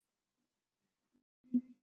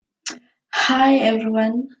Hi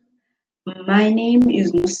everyone, my name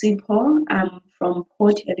is Nosipho. I'm from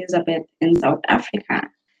Port Elizabeth in South Africa.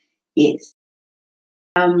 Yes.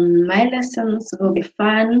 My lessons will be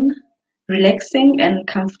fun, relaxing, and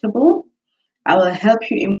comfortable. I will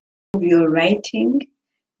help you improve your writing,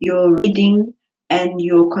 your reading, and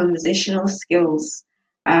your conversational skills.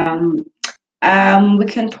 Um, we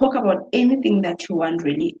can talk about anything that you want,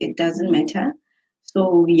 really. It doesn't matter.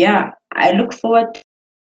 So, yeah, I look forward to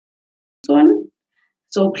this one.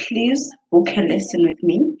 So please book a lesson with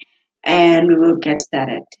me and we will get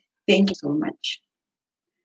started. Thank you so much.